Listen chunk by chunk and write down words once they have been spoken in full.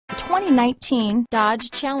2019 Dodge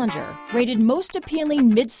Challenger. Rated most appealing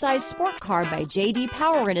midsize sport car by J.D.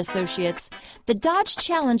 Power and Associates, the Dodge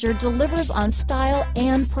Challenger delivers on style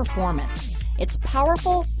and performance. It's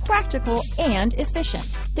powerful, practical, and efficient.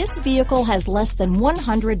 This vehicle has less than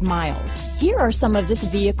 100 miles. Here are some of this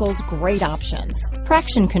vehicle's great options: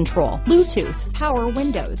 traction control, Bluetooth, power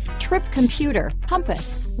windows, trip computer, compass,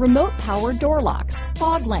 remote power door locks,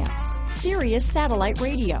 fog lamps, Sirius Satellite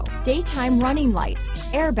Radio, daytime running lights,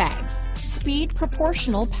 airbags, speed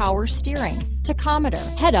proportional power steering,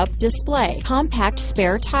 tachometer, head-up display, compact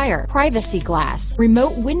spare tire, privacy glass,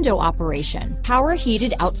 remote window operation, power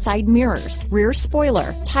heated outside mirrors, rear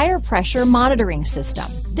spoiler, tire pressure monitoring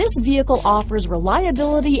system. This vehicle offers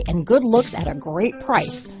reliability and good looks at a great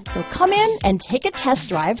price. So come in and take a test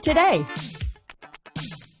drive today.